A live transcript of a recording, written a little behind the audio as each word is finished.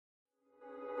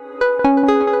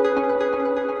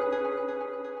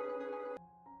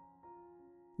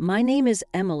My name is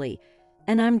Emily,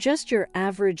 and I'm just your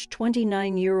average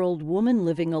 29-year-old woman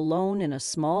living alone in a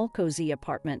small, cozy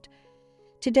apartment.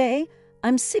 Today,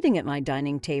 I'm sitting at my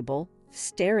dining table,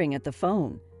 staring at the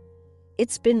phone.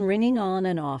 It's been ringing on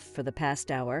and off for the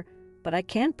past hour, but I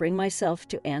can't bring myself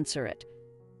to answer it.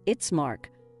 It's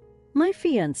Mark, my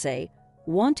fiancé,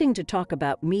 wanting to talk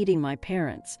about meeting my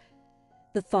parents.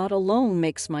 The thought alone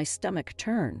makes my stomach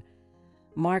turn.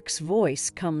 Mark's voice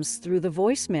comes through the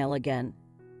voicemail again.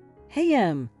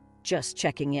 "Hey, just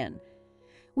checking in.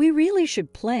 We really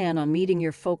should plan on meeting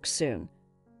your folks soon.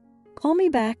 Call me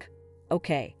back."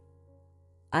 "Okay."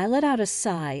 I let out a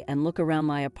sigh and look around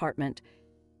my apartment.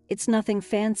 It's nothing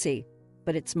fancy,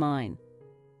 but it's mine.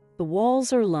 The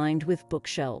walls are lined with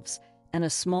bookshelves, and a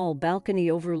small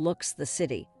balcony overlooks the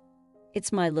city.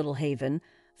 It's my little haven,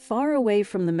 far away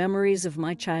from the memories of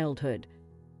my childhood.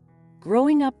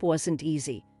 Growing up wasn't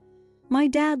easy. My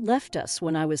dad left us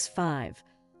when I was 5.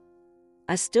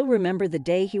 I still remember the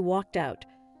day he walked out,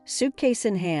 suitcase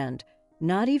in hand,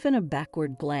 not even a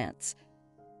backward glance.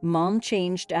 Mom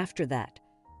changed after that.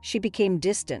 She became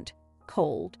distant,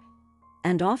 cold,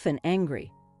 and often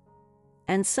angry.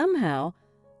 And somehow,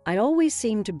 I always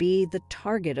seemed to be the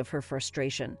target of her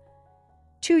frustration.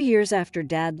 2 years after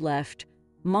Dad left,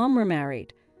 Mom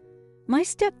remarried. My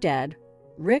stepdad,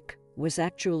 Rick, was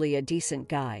actually a decent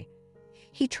guy.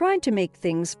 He tried to make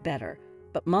things better,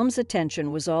 but Mom's attention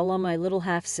was all on my little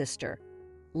half-sister,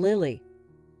 Lily.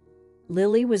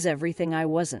 Lily was everything I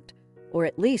wasn't, or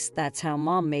at least that's how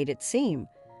Mom made it seem.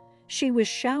 She was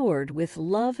showered with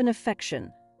love and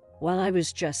affection, while I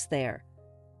was just there.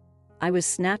 I was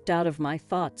snapped out of my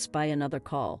thoughts by another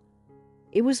call.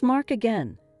 It was Mark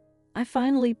again. I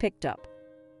finally picked up.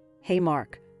 "Hey,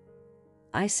 Mark,"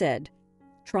 I said,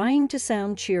 trying to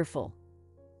sound cheerful.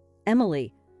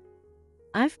 "Emily,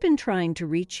 I've been trying to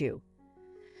reach you.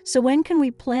 So when can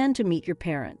we plan to meet your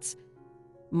parents?"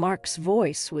 Mark's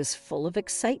voice was full of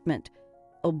excitement,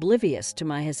 oblivious to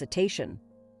my hesitation.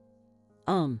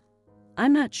 I'm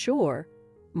not sure,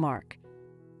 Mark.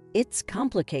 It's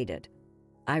complicated,"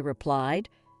 I replied,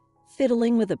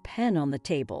 fiddling with a pen on the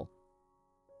table.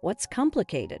 "What's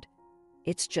complicated?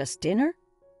 It's just dinner?"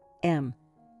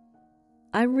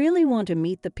 "I really want to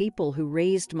meet the people who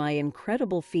raised my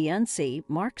incredible fiancé,"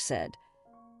 Mark said.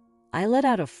 I let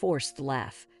out a forced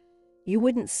laugh. "You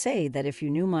wouldn't say that if you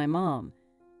knew my mom.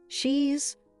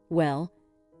 She's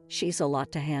a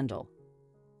lot to handle."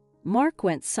 Mark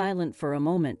went silent for a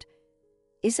moment.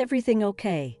 "Is everything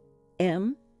okay,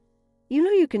 Em? You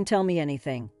know you can tell me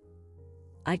anything."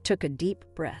 I took a deep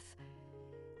breath.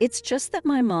 "It's just that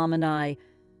my mom and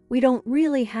we don't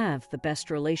really have the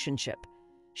best relationship.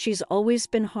 She's always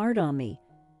been hard on me.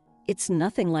 It's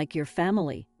nothing like your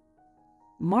family."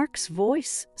 Mark's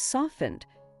voice softened.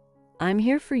 "I'm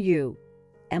here for you,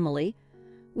 Emily.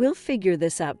 We'll figure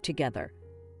this out together.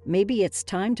 Maybe it's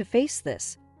time to face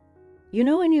this." You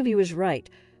know, I knew he was right,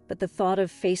 but the thought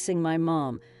of facing my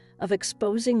mom, of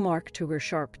exposing Mark to her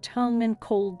sharp tongue and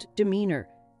cold demeanor,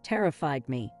 terrified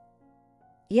me.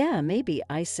 "Yeah, maybe,"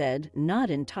 I said, not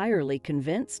entirely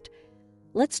convinced.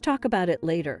 "Let's talk about it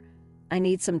later. I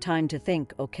need some time to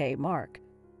think, okay, Mark?"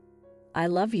 "I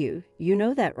love you. You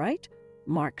know that, right?"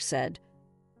 Mark said.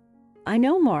 "I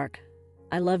know, Mark.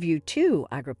 I love you too,"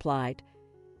 I replied.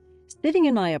 Sitting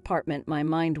in my apartment, my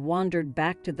mind wandered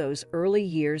back to those early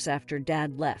years after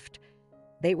Dad left.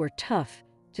 They were tough,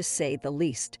 to say the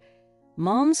least.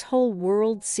 Mom's whole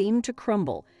world seemed to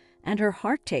crumble, and her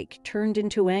heartache turned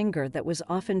into anger that was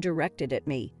often directed at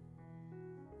me.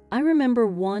 I remember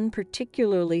one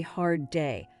particularly hard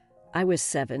day. I was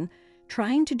 7,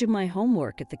 trying to do my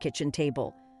homework at the kitchen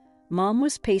table. Mom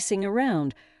was pacing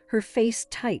around, her face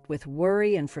tight with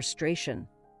worry and frustration.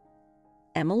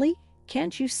 "Emily,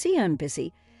 can't you see I'm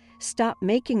busy? Stop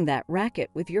making that racket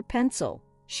with your pencil,"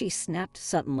 she snapped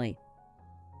suddenly.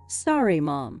 "Sorry,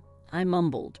 Mom," I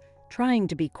mumbled, trying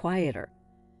to be quieter.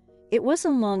 It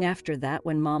wasn't long after that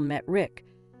when Mom met Rick.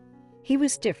 He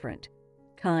was different,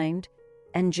 kind,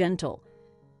 and gentle.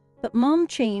 But Mom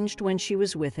changed when she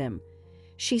was with him.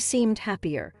 She seemed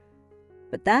happier.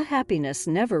 But that happiness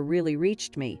never really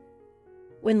reached me.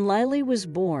 When Lily was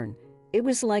born, it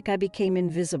was like I became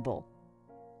invisible.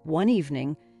 One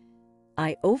evening,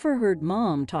 I overheard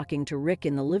Mom talking to Rick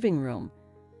in the living room.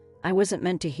 I wasn't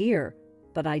meant to hear,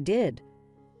 but I did.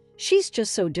 "She's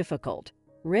just so difficult.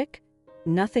 Rick,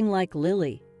 nothing like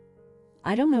Lily.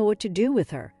 I don't know what to do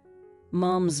with her."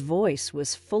 Mom's voice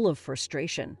was full of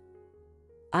frustration.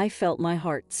 I felt my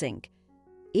heart sink.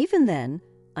 Even then,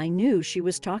 I knew she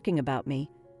was talking about me.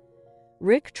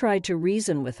 Rick tried to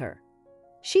reason with her.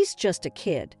 "She's just a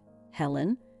kid,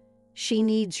 Helen. She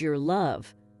needs your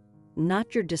love,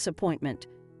 not your disappointment.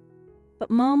 But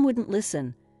Mom wouldn't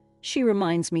listen. She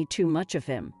reminds me too much of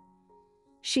him.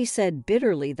 She said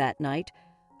bitterly that night.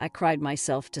 I cried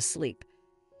myself to sleep.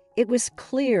 It was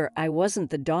clear I wasn't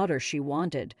the daughter she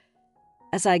wanted.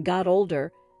 As I got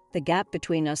older, the gap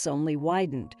between us only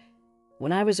widened.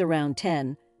 When I was around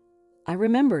 10, I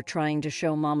remember trying to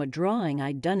show Mom a drawing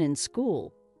I'd done in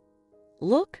school.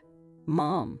 "Look,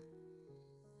 Mom.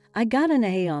 I got an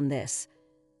A on this,"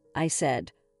 I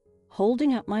said,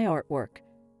 holding up my artwork.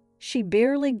 She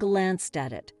barely glanced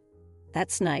at it.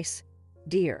 "That's nice,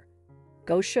 dear.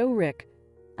 Go show Rick.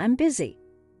 I'm busy."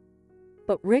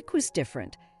 But Rick was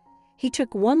different. He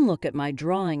took one look at my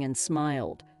drawing and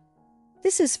smiled.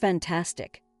 "This is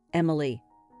fantastic, Emily.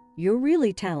 You're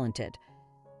really talented."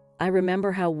 I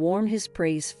remember how warm his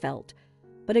praise felt,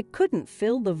 but it couldn't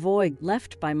fill the void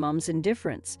left by Mom's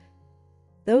indifference.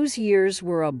 Those years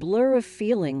were a blur of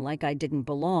feeling like I didn't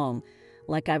belong,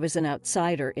 like I was an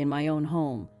outsider in my own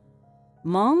home.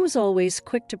 Mom was always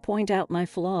quick to point out my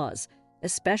flaws,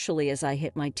 especially as I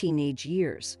hit my teenage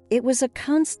years. It was a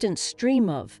constant stream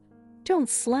of, "Don't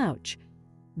slouch.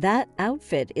 That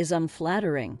outfit is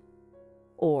unflattering."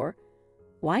 Or,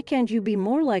 "Why can't you be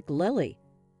more like Lily?"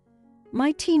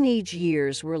 My teenage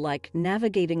years were like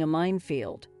navigating a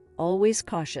minefield, always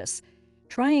cautious,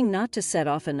 trying not to set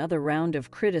off another round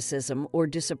of criticism or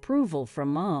disapproval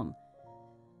from Mom.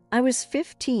 I was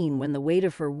 15 when the weight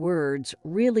of her words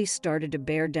really started to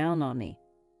bear down on me.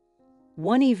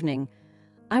 One evening,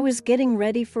 I was getting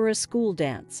ready for a school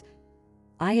dance.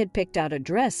 I had picked out a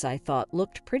dress I thought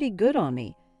looked pretty good on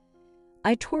me.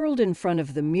 I twirled in front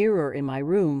of the mirror in my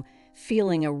room,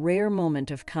 feeling a rare moment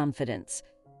of confidence.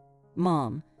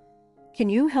 "Mom, can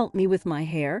you help me with my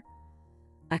hair?"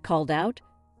 I called out,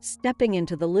 stepping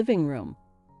into the living room.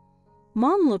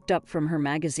 Mom looked up from her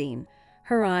magazine,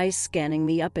 her eyes scanning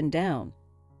me up and down.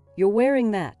 "You're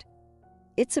wearing that.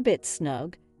 It's a bit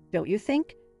snug, don't you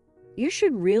think? You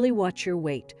should really watch your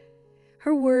weight."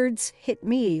 Her words hit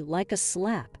me like a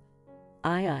slap.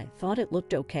 I thought it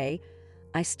looked okay.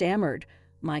 I stammered,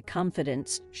 my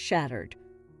confidence shattered.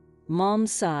 Mom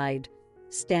sighed,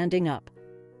 standing up.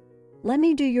 "Let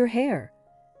me do your hair.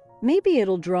 Maybe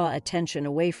it'll draw attention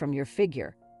away from your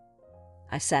figure."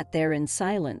 I sat there in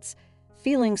silence,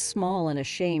 feeling small and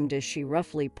ashamed as she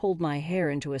roughly pulled my hair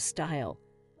into a style.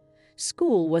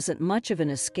 School wasn't much of an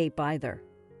escape either.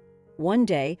 One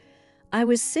day, I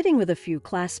was sitting with a few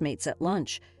classmates at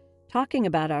lunch, talking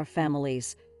about our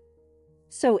families.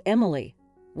 "So, Emily,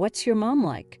 what's your mom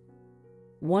like?"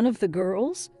 One of the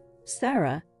girls,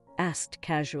 Sarah, asked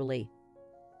casually.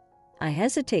 I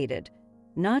hesitated,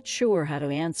 not sure how to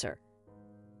answer.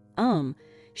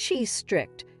 She's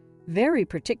strict, very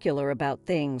particular about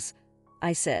things,"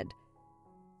 I said.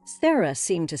 Sarah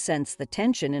seemed to sense the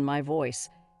tension in my voice.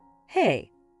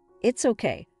 "Hey, it's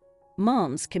okay.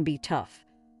 Moms can be tough.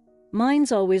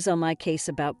 Mine's always on my case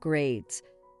about grades."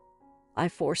 I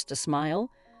forced a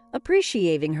smile,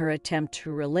 appreciating her attempt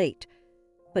to relate,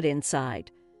 but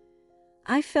inside,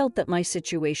 I felt that my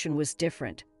situation was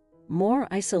different, more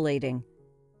isolating.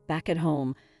 Back at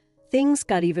home, things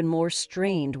got even more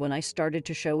strained when I started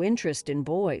to show interest in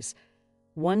boys.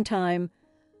 One time,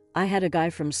 I had a guy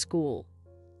from school,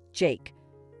 Jake,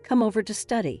 come over to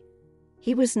study.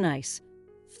 He was nice,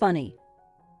 funny,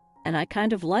 and I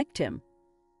kind of liked him.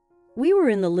 We were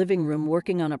in the living room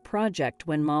working on a project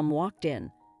when Mom walked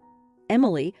in.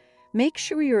 "Emily, make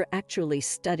sure you're actually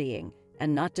studying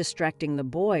and not distracting the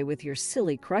boy with your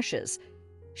silly crushes,"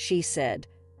 she said,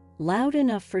 loud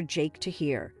enough for Jake to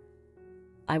hear.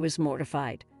 I was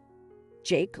mortified.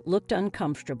 Jake looked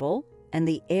uncomfortable, and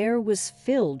the air was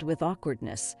filled with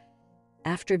awkwardness.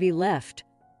 After we left,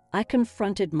 I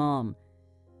confronted Mom.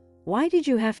 "Why did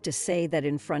you have to say that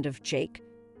in front of Jake?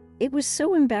 It was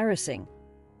so embarrassing."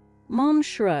 Mom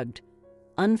shrugged,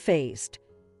 unfazed.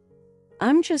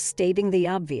 "I'm just stating the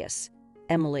obvious,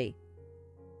 Emily.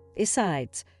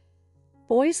 Besides,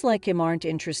 boys like him aren't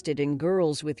interested in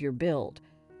girls with your build."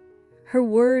 Her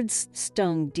words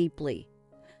stung deeply,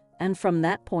 and from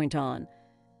that point on,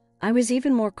 I was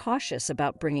even more cautious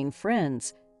about bringing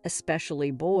friends,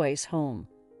 especially boys, home.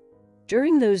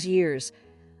 During those years,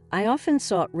 I often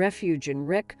sought refuge in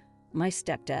Rick, my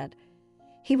stepdad.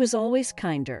 He was always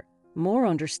kinder, more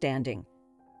understanding.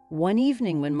 One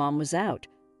evening when Mom was out,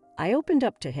 I opened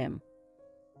up to him.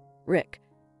 "Rick,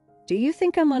 do you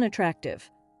think I'm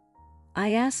unattractive?"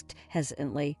 I asked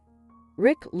hesitantly.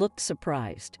 Rick looked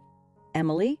surprised.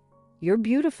 "Emily, you're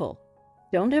beautiful.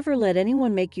 Don't ever let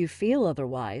anyone make you feel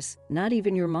otherwise, not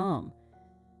even your mom."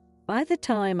 By the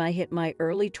time I hit my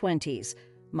early 20s,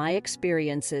 My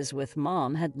experiences with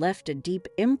Mom had left a deep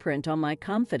imprint on my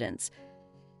confidence,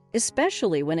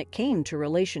 especially when it came to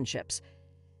relationships.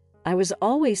 I was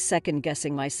always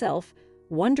second-guessing myself,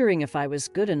 wondering if I was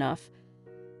good enough.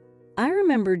 I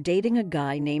remember dating a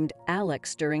guy named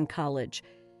Alex during college.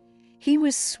 He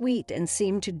was sweet and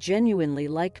seemed to genuinely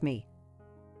like me.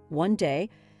 One day,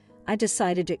 I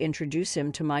decided to introduce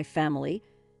him to my family,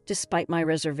 despite my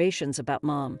reservations about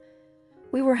Mom.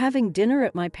 We were having dinner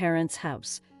at my parents'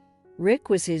 house. Rick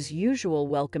was his usual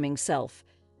welcoming self,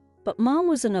 but Mom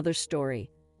was another story.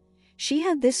 She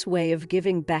had this way of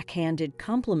giving backhanded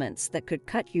compliments that could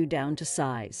cut you down to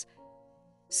size.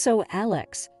 "So,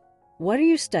 Alex, what are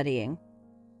you studying?"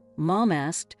 Mom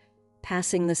asked,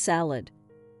 passing the salad.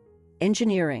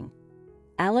 "Engineering."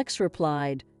 Alex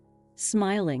replied,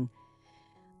 smiling.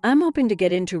 "I'm hoping to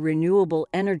get into renewable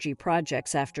energy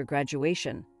projects after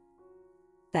graduation."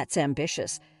 "That's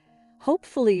ambitious.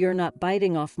 Hopefully you're not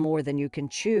biting off more than you can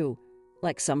chew,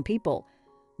 like some people."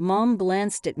 Mom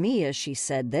glanced at me as she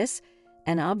said this,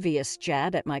 an obvious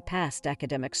jab at my past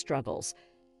academic struggles.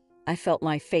 I felt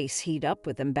my face heat up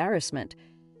with embarrassment.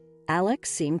 Alex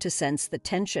seemed to sense the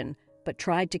tension, but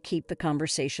tried to keep the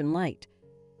conversation light.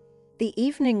 The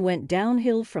evening went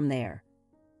downhill from there.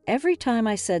 Every time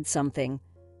I said something,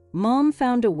 Mom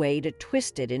found a way to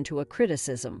twist it into a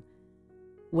criticism.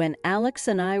 When Alex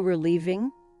and I were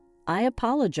leaving, I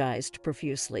apologized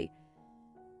profusely.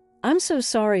 "I'm so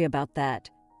sorry about that,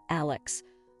 Alex.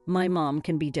 My mom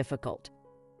can be difficult."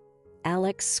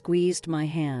 Alex squeezed my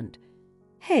hand.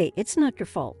 "Hey, it's not your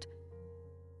fault."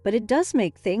 "But it does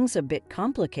make things a bit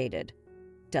complicated,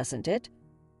 doesn't it?"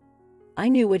 I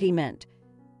knew what he meant.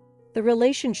 The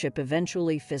relationship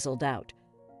eventually fizzled out.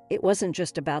 It wasn't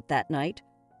just about that night,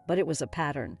 but it was a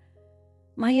pattern.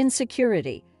 My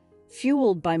insecurity,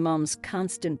 fueled by Mom's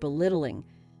constant belittling,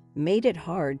 made it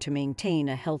hard to maintain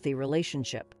a healthy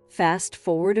relationship. Fast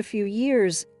forward a few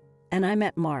years, and I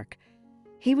met Mark.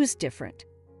 He was different.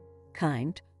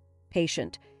 Kind,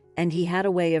 patient, and he had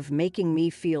a way of making me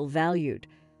feel valued.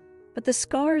 But the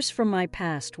scars from my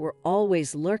past were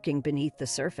always lurking beneath the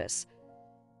surface.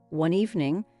 One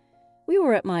evening, we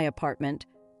were at my apartment,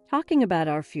 talking about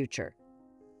our future.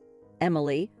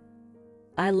 "Emily,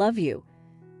 I love you,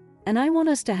 and I want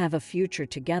us to have a future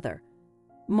together,"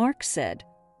 Mark said,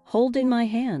 holding my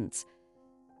hands.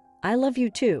 "I love you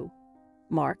too,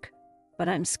 Mark, but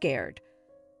I'm scared.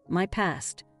 My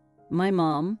past, my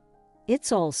mom,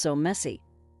 it's all so messy.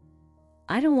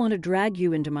 I don't want to drag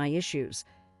you into my issues."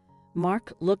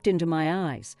 Mark looked into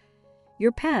my eyes.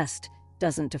 "Your past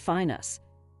doesn't define us.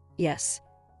 Yes,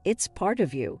 it's part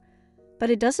of you, but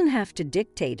it doesn't have to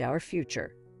dictate our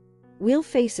future. We'll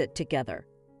face it together."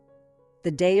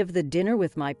 The day of the dinner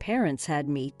with my parents had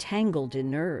me tangled in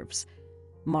nerves.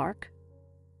 Mark,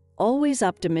 always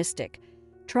optimistic,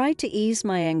 tried to ease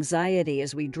my anxiety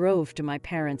as we drove to my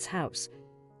parents' house.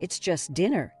 "It's just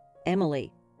dinner,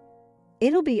 Emily."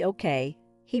 "It'll be okay,"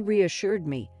 he reassured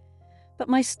me, but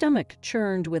my stomach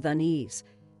churned with unease.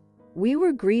 We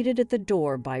were greeted at the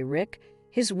door by Rick,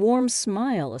 his warm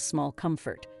smile a small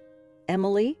comfort.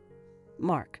 "Emily,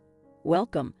 Mark,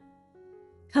 welcome."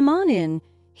 "Come on in,"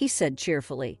 he said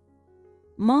cheerfully.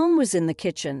 Mom was in the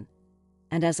kitchen,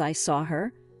 and as I saw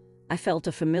her, I felt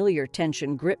a familiar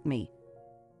tension grip me.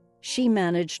 She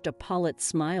managed a polite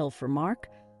smile for Mark,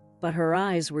 but her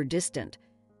eyes were distant.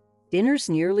 "Dinner's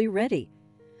nearly ready.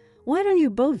 Why don't you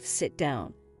both sit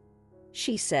down?"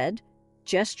 she said,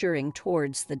 gesturing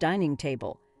towards the dining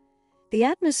table. The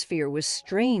atmosphere was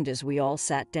strained as we all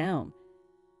sat down.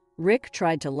 Rick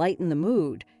tried to lighten the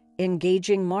mood,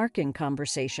 engaging Mark in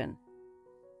conversation.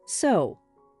 "So,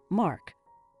 Mark,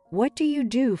 what do you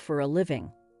do for a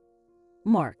living?"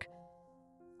 Mark,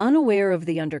 unaware of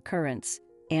the undercurrents,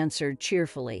 answered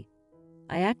cheerfully.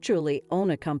 "I actually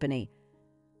own a company.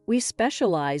 We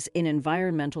specialize in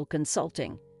environmental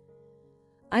consulting."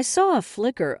 I saw a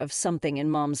flicker of something in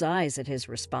Mom's eyes at his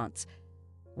response.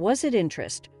 Was it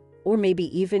interest, or maybe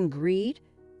even greed?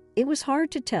 It was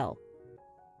hard to tell.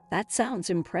 "That sounds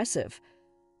impressive,"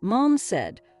 Mom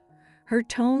said, her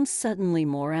tone suddenly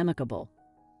more amicable.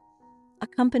 "A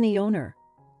company owner,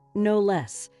 no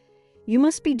less. You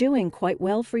must be doing quite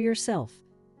well for yourself."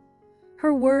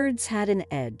 Her words had an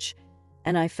edge,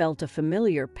 and I felt a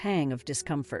familiar pang of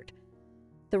discomfort.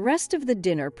 The rest of the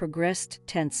dinner progressed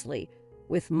tensely,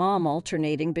 with Mom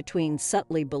alternating between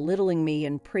subtly belittling me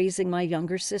and praising my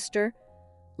younger sister,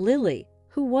 Lily,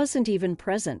 who wasn't even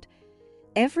present.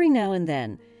 Every now and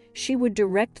then, she would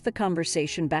direct the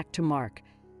conversation back to Mark,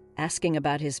 asking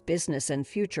about his business and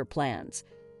future plans.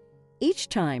 Each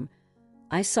time,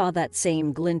 I saw that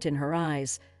same glint in her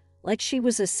eyes, like she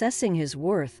was assessing his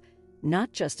worth,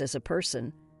 not just as a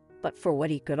person, but for what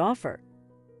he could offer.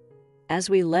 As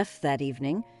we left that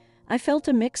evening, I felt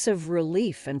a mix of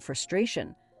relief and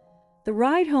frustration. The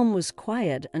ride home was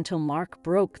quiet until Mark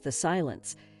broke the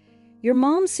silence. "Your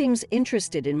mom seems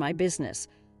interested in my business.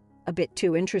 A bit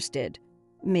too interested,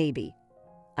 maybe."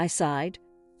 I sighed,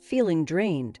 feeling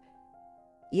drained.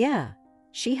 "Yeah,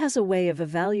 she has a way of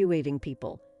evaluating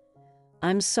people."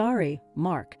 "I'm sorry,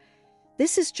 Mark.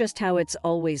 This is just how it's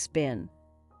always been."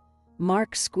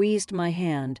 Mark squeezed my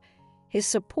hand, his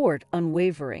support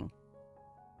unwavering.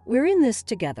 "We're in this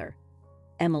together,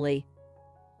 Emily.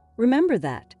 Remember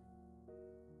that."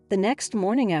 The next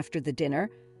morning after the dinner,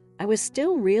 I was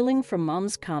still reeling from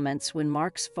Mom's comments when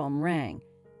Mark's phone rang.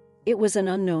 It was an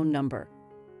unknown number.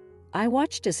 I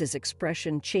watched as his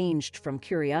expression changed from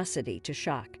curiosity to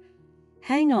shock.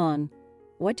 "Hang on,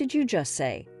 what did you just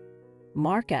say?"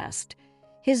 Mark asked,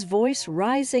 his voice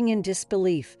rising in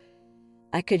disbelief.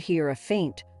 I could hear a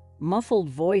faint, muffled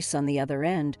voice on the other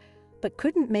end, but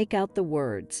couldn't make out the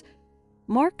words.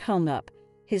 Mark hung up,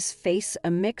 his face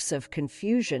a mix of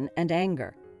confusion and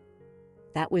anger.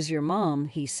 "That was your mom,"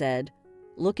 he said,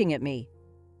 looking at me.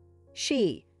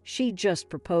 She just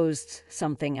proposed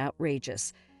something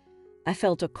outrageous." I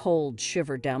felt a cold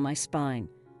shiver down my spine.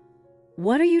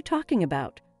 "What are you talking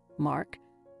about, Mark?"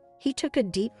 He took a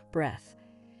deep breath.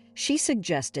 "She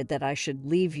suggested that I should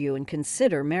leave you and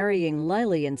consider marrying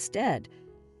Lily instead."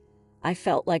 I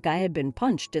felt like I had been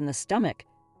punched in the stomach.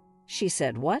 "She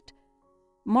said what?"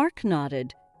 Mark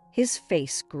nodded, his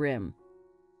face grim.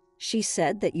 "She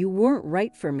said that you weren't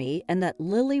right for me and that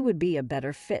Lily would be a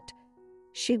better fit."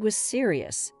 She was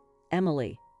serious,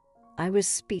 Emily. I was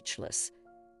speechless.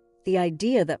 The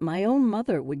idea that my own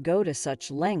mother would go to such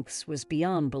lengths was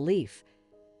beyond belief.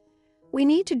 "We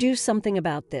need to do something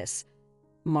about this,"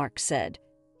 Mark said,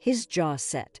 his jaw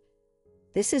set.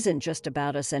 "This isn't just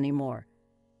about us anymore.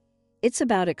 It's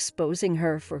about exposing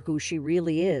her for who she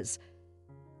really is."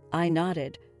 I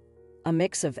nodded, a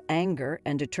mix of anger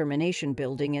and determination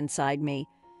building inside me.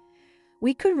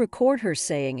 "We could record her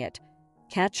saying it,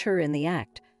 catch her in the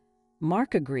act."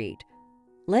 Mark agreed.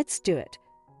 "Let's do it.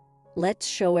 Let's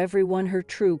show everyone her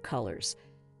true colors."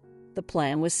 The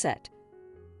plan was set.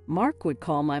 Mark would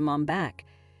call my mom back,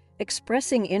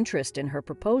 expressing interest in her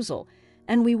proposal,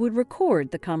 and we would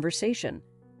record the conversation.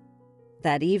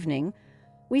 That evening,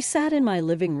 we sat in my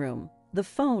living room, the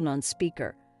phone on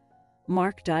speaker.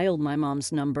 Mark dialed my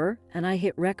mom's number, and I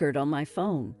hit record on my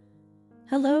phone.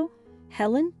 "Hello,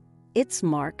 Helen? It's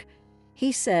Mark,"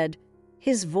 he said,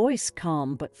 his voice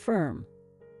calm but firm.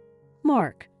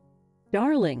 "Mark,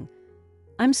 darling,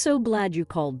 I'm so glad you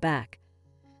called back.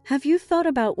 Have you thought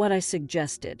about what I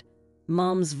suggested?"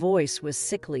 Mom's voice was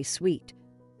sickly sweet.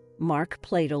 Mark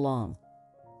played along.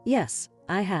 "Yes,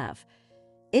 I have.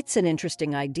 It's an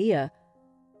interesting idea,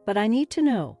 but I need to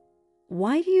know,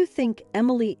 why do you think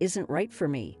Emily isn't right for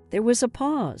me?" There was a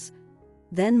pause.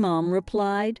 Then Mom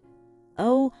replied,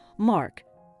 "Oh, Mark,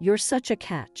 you're such a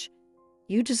catch.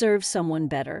 You deserve someone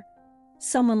better,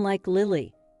 someone like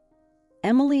Lily.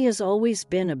 Emily has always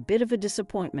been a bit of a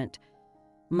disappointment."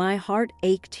 My heart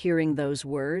ached hearing those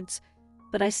words,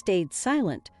 but I stayed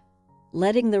silent,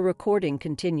 letting the recording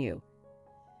continue.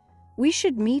 "We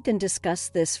should meet and discuss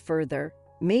this further,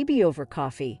 maybe over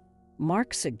coffee,"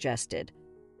 Mark suggested.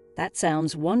 "That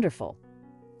sounds wonderful.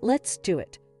 Let's do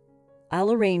it.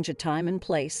 I'll arrange a time and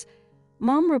place,"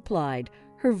 Mom replied,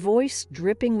 her voice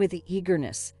dripping with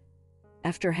eagerness.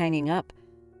 After hanging up,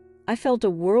 I felt a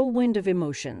whirlwind of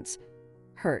emotions: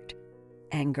 hurt,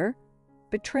 anger,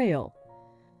 betrayal.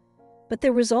 But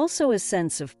there was also a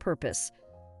sense of purpose.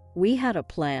 We had a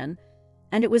plan,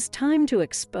 and it was time to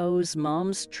expose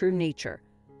Mom's true nature.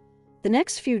 The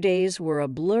next few days were a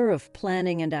blur of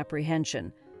planning and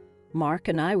apprehension. Mark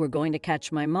and I were going to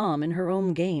catch my mom in her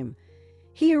own game.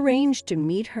 He arranged to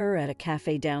meet her at a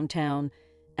cafe downtown,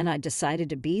 and I decided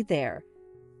to be there,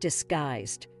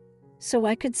 disguised, so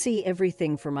I could see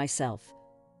everything for myself.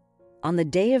 On the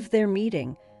day of their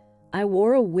meeting, I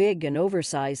wore a wig and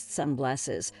oversized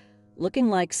sunglasses, looking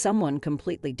like someone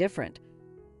completely different.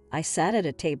 I sat at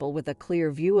a table with a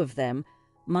clear view of them,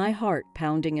 my heart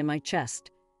pounding in my chest.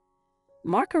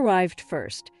 Mark arrived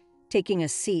first, taking a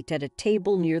seat at a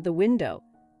table near the window.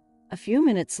 A few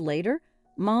minutes later,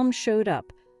 Mom showed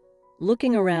up,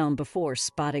 looking around before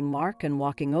spotting Mark and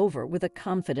walking over with a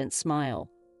confident smile.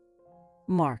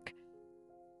 "Mark,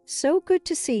 so good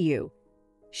to see you,"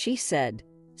 she said,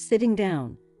 sitting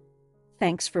down.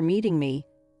 "Thanks for meeting me,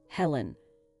 Helen,"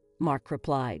 Mark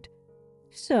replied.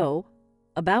 "So,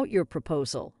 about your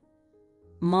proposal."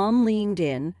 Mom leaned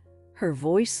in, her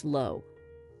voice low.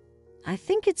 I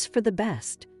think it's for the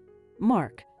best.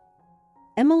 Mark,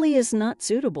 Emily is not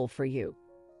suitable for you.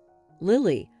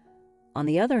 Lily, on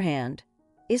the other hand,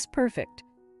 is perfect.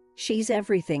 She's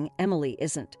everything Emily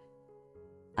isn't.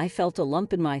 I felt a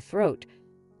lump in my throat,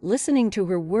 listening to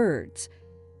her words.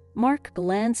 Mark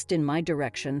glanced in my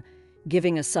direction,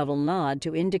 giving a subtle nod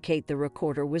to indicate the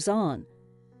recorder was on.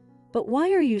 But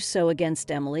why are you so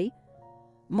against Emily?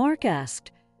 Mark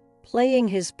asked, playing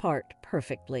his part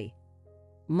perfectly.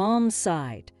 Mom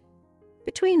sighed.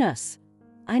 Between us,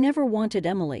 I never wanted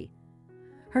Emily.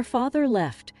 Her father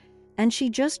left, and she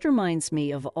just reminds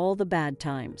me of all the bad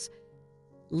times.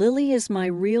 Lily is my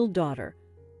real daughter,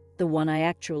 the one I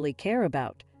actually care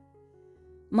about.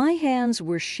 My hands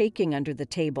were shaking under the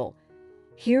table.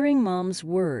 Hearing Mom's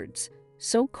words,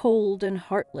 so cold and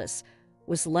heartless,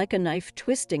 was like a knife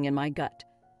twisting in my gut.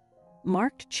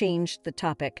 Mark changed the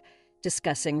topic,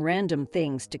 discussing random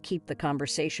things to keep the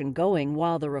conversation going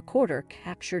while the recorder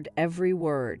captured every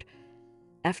word.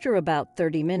 After about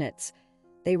 30 minutes,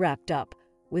 they wrapped up,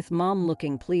 with Mom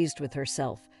looking pleased with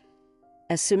herself.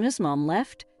 As soon as Mom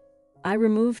left, I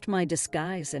removed my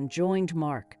disguise and joined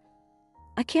Mark.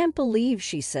 I can't believe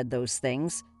she said those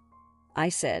things, I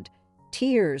said,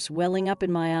 tears welling up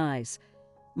in my eyes.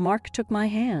 Mark took my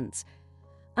hands.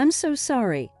 I'm so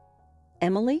sorry,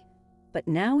 Emily, but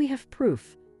now we have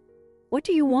proof. What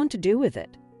do you want to do with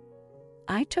it?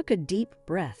 I took a deep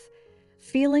breath,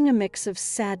 feeling a mix of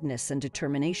sadness and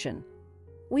determination.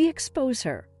 We expose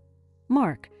her.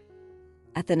 Mark,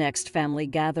 at the next family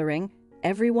gathering,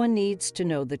 everyone needs to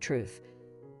know the truth.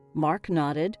 Mark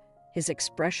nodded, his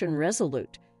expression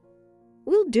resolute.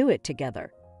 We'll do it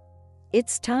together.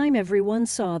 It's time everyone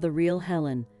saw the real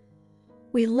Helen.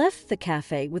 We left the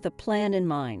cafe with a plan in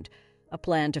mind, a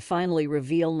plan to finally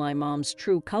reveal my mom's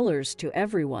true colors to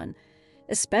everyone,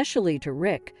 especially to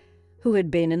Rick, who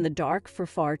had been in the dark for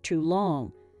far too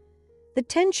long. The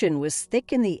tension was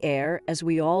thick in the air as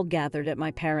we all gathered at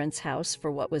my parents' house for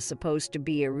what was supposed to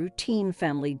be a routine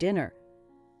family dinner.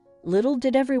 Little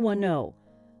did everyone know,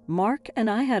 Mark and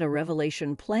I had a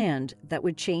revelation planned that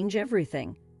would change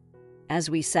everything. As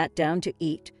we sat down to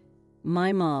eat,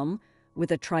 my mom,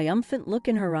 with a triumphant look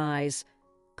in her eyes,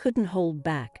 couldn't hold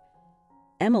back.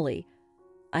 Emily,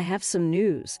 I have some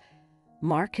news.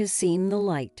 Mark has seen the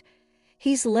light.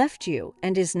 He's left you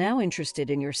and is now interested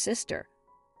in your sister.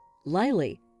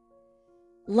 Lily's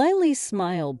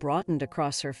smile broadened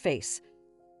across her face,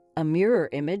 a mirror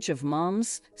image of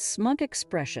Mom's smug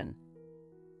expression.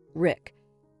 Rick,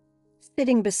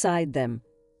 sitting beside them,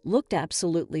 looked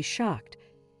absolutely shocked,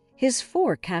 his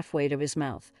fork halfway to his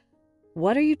mouth.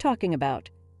 What are you talking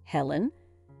about, Helen?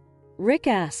 Rick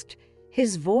asked,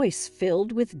 his voice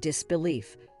filled with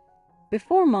disbelief.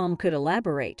 Before Mom could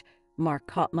elaborate, Mark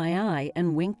caught my eye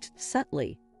and winked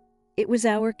subtly. It was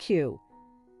our cue.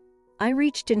 I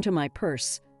reached into my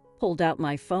purse, pulled out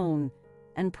my phone,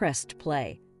 and pressed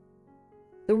play.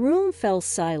 The room fell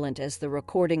silent as the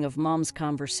recording of Mom's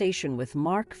conversation with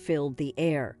Mark filled the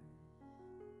air.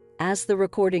 As the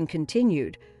recording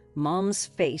continued, Mom's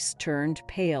face turned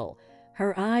pale,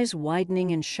 her eyes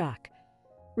widening in shock.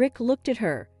 Rick looked at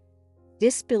her,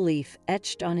 disbelief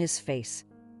etched on his face.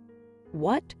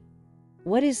 What?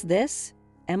 What is this,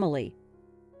 Emily?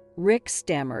 Rick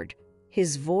stammered,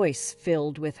 his voice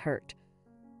filled with hurt.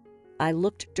 I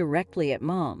looked directly at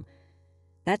Mom.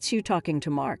 That's you talking to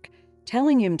Mark,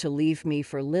 telling him to leave me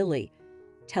for Lily,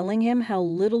 telling him how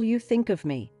little you think of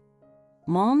me.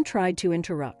 Mom tried to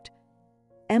interrupt.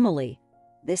 Emily,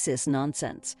 this is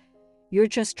nonsense. You're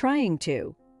just trying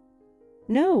to.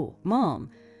 No, Mom.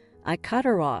 I cut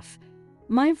her off,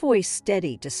 my voice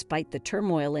steady despite the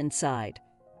turmoil inside.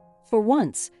 For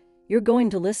once, you're going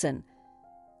to listen.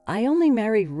 I only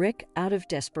married Rick out of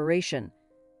desperation.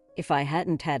 If I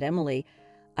hadn't had Emily,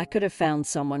 I could have found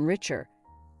someone richer,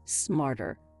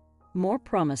 smarter, more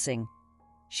promising.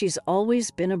 She's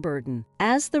always been a burden.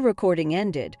 As the recording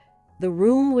ended, the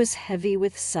room was heavy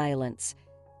with silence.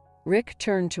 Rick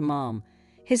turned to Mom,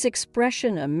 his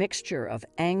expression a mixture of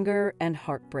anger and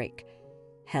heartbreak.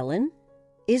 Helen,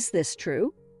 is this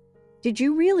true? Did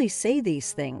you really say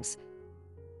these things?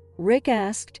 Rick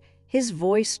asked, his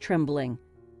voice trembling.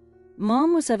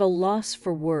 Mom was at a loss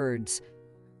for words.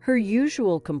 Her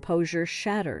usual composure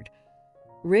shattered.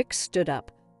 Rick stood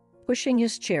up, pushing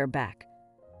his chair back.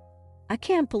 I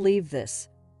can't believe this.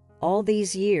 All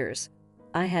these years,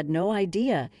 I had no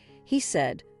idea, he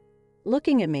said,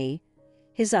 looking at me,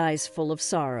 his eyes full of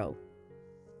sorrow.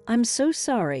 I'm so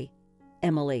sorry,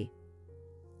 Emily.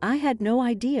 I had no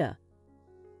idea.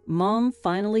 Mom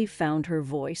finally found her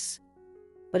voice,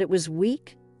 but it was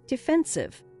weak,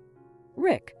 defensive.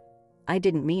 Rick, I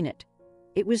didn't mean it.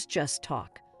 It was just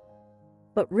talk.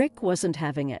 But Rick wasn't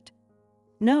having it.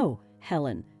 "No,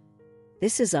 Helen,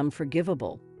 this is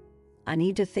unforgivable. I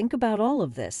need to think about all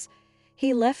of this."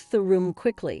 He left the room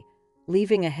quickly,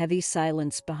 leaving a heavy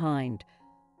silence behind.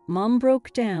 Mom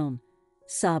broke down,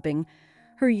 sobbing,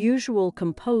 her usual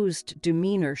composed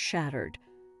demeanor shattered.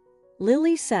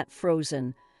 Lily sat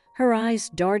frozen, her eyes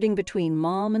darting between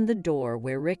Mom and the door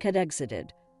where Rick had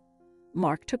exited.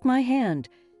 Mark took my hand,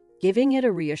 giving it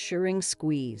a reassuring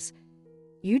squeeze.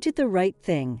 "You did the right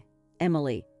thing,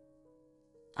 Emily."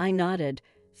 I nodded,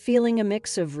 feeling a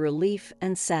mix of relief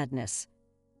and sadness.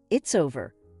 It's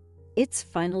over. It's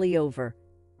finally over.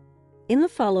 In the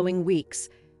following weeks,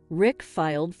 Rick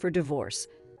filed for divorce.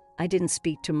 I didn't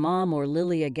speak to Mom or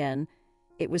Lily again.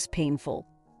 It was painful,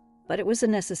 but it was a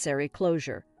necessary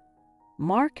closure.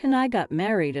 Mark and I got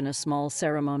married in a small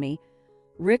ceremony.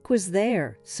 Rick was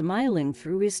there, smiling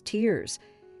through his tears.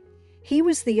 He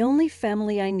was the only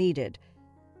family I needed.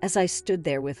 As I stood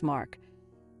there with Mark,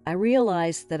 I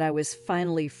realized that I was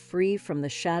finally free from the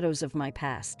shadows of my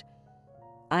past.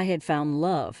 I had found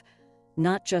love,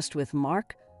 not just with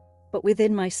Mark, but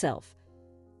within myself.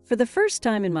 For the first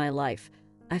time in my life,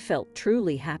 I felt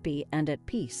truly happy and at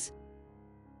peace.